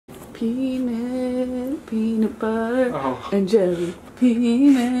peanut butter, and jelly.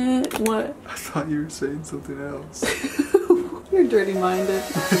 Peanut, what? I thought you were saying something else. You're dirty-minded.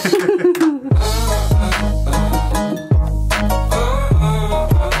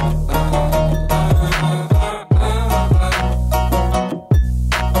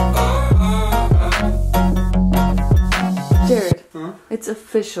 Jared, it's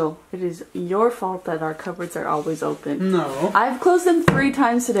official. It is your fault that our cupboards are always open. No. I've closed them 3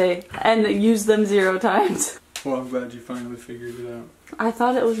 times today and used them 0 times. Well, I'm glad you finally figured it out. I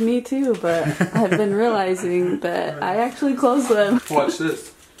thought it was me too, but I've been realizing that I actually closed them. Watch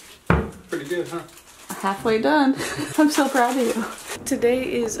this. Pretty good, huh? Halfway done. I'm so proud of you. Today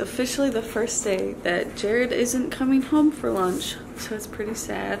is officially the first day that Jared isn't coming home for lunch, so it's pretty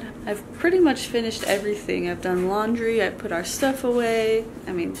sad. I've pretty much finished everything. I've done laundry, I've put our stuff away.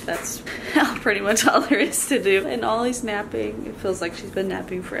 I mean, that's pretty much all there is to do. And Ollie's napping. It feels like she's been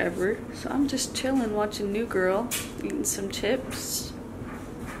napping forever. So I'm just chilling, watching New Girl, eating some chips.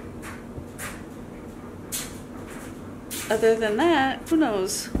 Other than that, who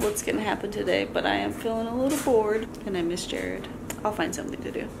knows what's gonna happen today, but I am feeling a little bored and I miss Jared. I'll find something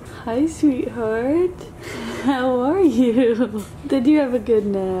to do. Hi, sweetheart. How are you? Did you have a good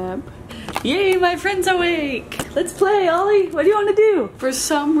nap? Yay, my friend's awake! Let's play, Ollie! What do you want to do? For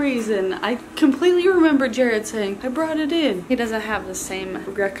some reason, I completely remember Jared saying, I brought it in. He doesn't have the same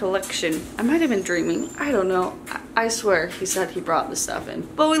recollection. I might have been dreaming. I don't know. I swear he said he brought the stuff in.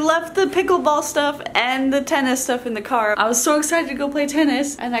 But we left the pickleball stuff and the tennis stuff in the car. I was so excited to go play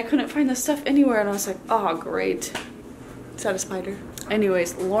tennis and I couldn't find the stuff anywhere and I was like, oh great. Is that a spider?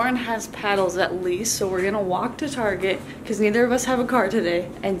 Anyways, Lauren has paddles at least, so we're gonna walk to Target because neither of us have a car today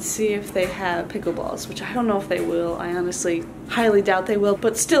and see if they have pickleballs, which I don't know if they will. I honestly highly doubt they will,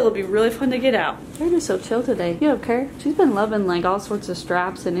 but still it'll be really fun to get out. Jared is so chill today. You don't care? She's been loving like all sorts of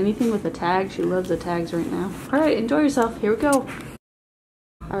straps and anything with a tag. She loves the tags right now. All right, enjoy yourself. Here we go.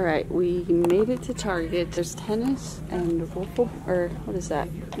 Alright, we made it to Target. There's tennis and racquetball,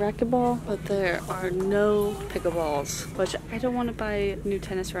 but there are no pickleballs, which I don't want to buy a new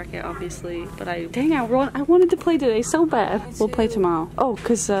tennis racket, obviously, but I wanted to play today so bad. We'll play tomorrow. Oh,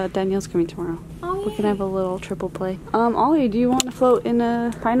 because Danielle's coming tomorrow. Oh, we can have a little triple play. Ollie, do you want to float in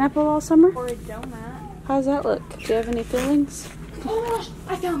a pineapple all summer? Or a donut. How's that look? Do you have any feelings? Oh my gosh,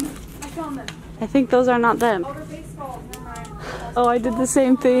 I found them. I found them. I think those are not them. Oh, they're baseballs. Never mind. Oh, I did the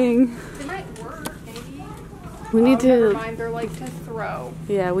same thing. They might work, maybe. We need to. Never mind, they're like to throw.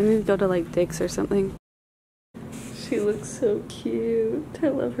 Yeah, we need to go to like Dick's or something. She looks so cute. I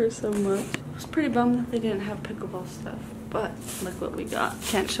love her so much. I was pretty bummed that they didn't have pickleball stuff, but look what we got.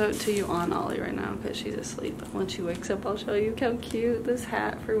 Can't show it to you on Ollie right now because she's asleep. But when she wakes up, I'll show you how cute this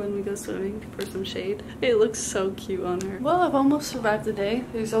hat for when we go swimming for some shade. It looks so cute on her. Well, I've almost survived the day.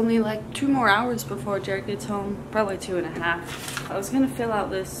 There's only like 2 more hours before Jared gets home. Probably 2.5. I was gonna fill out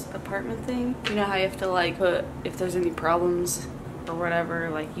this apartment thing. You know how you have to like put if there's any problems or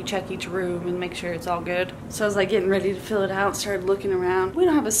whatever, like you check each room and make sure it's all good. So I was like getting ready to fill it out, started looking around. We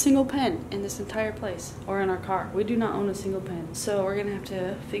don't have a single pen in this entire place or in our car. We do not own a single pen. So we're gonna have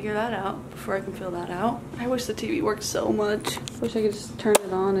to figure that out before I can fill that out. I wish the TV worked so much. Wish I could just turn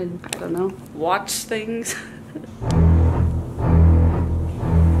it on and, I don't know, watch things.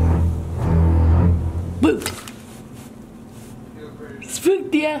 Boo!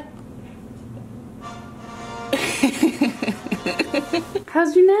 Spooked ya!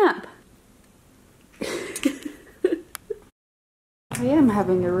 How's your nap? I am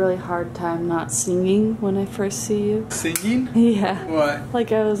having a really hard time not singing when I first see you. Singing? Yeah. What?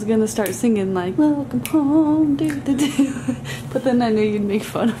 Like I was gonna start singing like, welcome home, do. But then I knew you'd make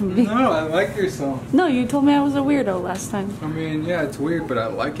fun of me. No, I like your song. No, you told me I was a weirdo last time. I mean, yeah, it's weird, but I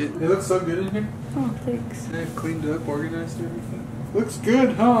like it. It looks so good in here. Oh, thanks. They've cleaned up, organized everything. Looks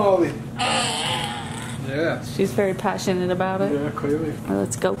good, huh, Ollie? Yeah. She's very passionate about it. Yeah, clearly. Well,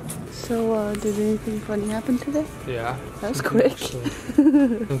 let's go. So, did anything funny happen today? Yeah. That was quick.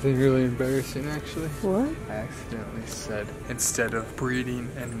 Something really embarrassing, actually. What? I accidentally said, instead of breeding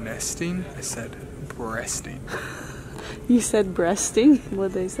and nesting, I said breasting. You said breasting?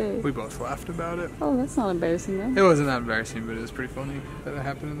 What'd they say? We both laughed about it. Oh, that's not embarrassing then. It wasn't that embarrassing, but it was pretty funny that it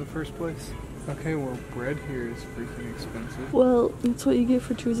happened in the first place. Okay, well, bread here is freaking expensive. Well, that's what you get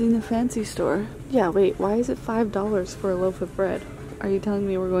for choosing the fancy store. Yeah, wait, why is it $5 for a loaf of bread? Are you telling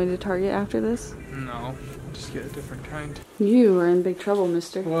me we're going to Target after this? No, just get a different kind. You are in big trouble,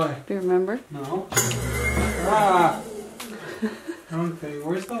 mister. Why? Do you remember? No. Ah! Wrong thing.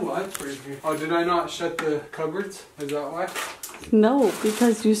 Where's the light right here? Oh, did I not shut the cupboards? Is that why? No,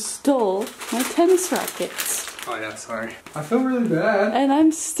 because you stole my tennis rackets. Oh yeah, sorry. I feel really bad. And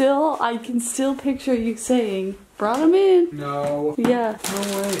I can still picture you saying, brought him in. No. Yeah.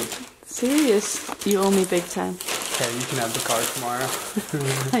 No way. Serious. You owe me big time. Okay, you can have the car tomorrow.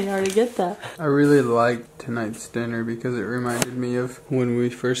 I already get that. I really liked tonight's dinner because it reminded me of when we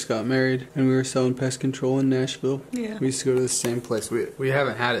first got married and we were selling pest control in Nashville. Yeah. We used to go to the same place. We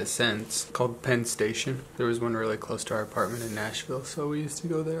haven't had it since, called Penn Station. There was one really close to our apartment in Nashville, so we used to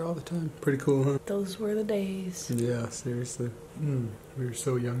go there all the time. Pretty cool, huh? Those were the days. Yeah, seriously. We were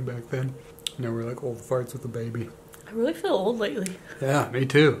so young back then. Now we're like old farts with a baby. I really feel old lately. Yeah, me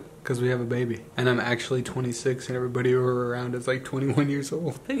too. Because we have a baby. And I'm actually 26 and everybody we're around is like 21 years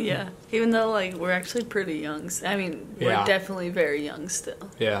old. Yeah. Even though like we're actually pretty young. I mean, we're definitely very young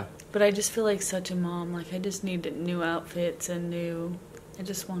still. Yeah. But I just feel like such a mom. Like I just need new outfits and I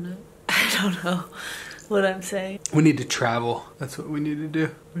just want to, I don't know what I'm saying. We need to travel. That's what we need to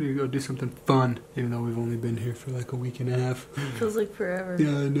do. We need to go do something fun. Even though we've only been here for like a week and a half. Feels like forever.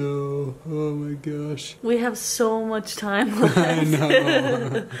 Yeah, I know. Oh my gosh. We have so much time left. I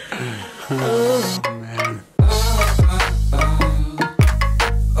know. Oh man.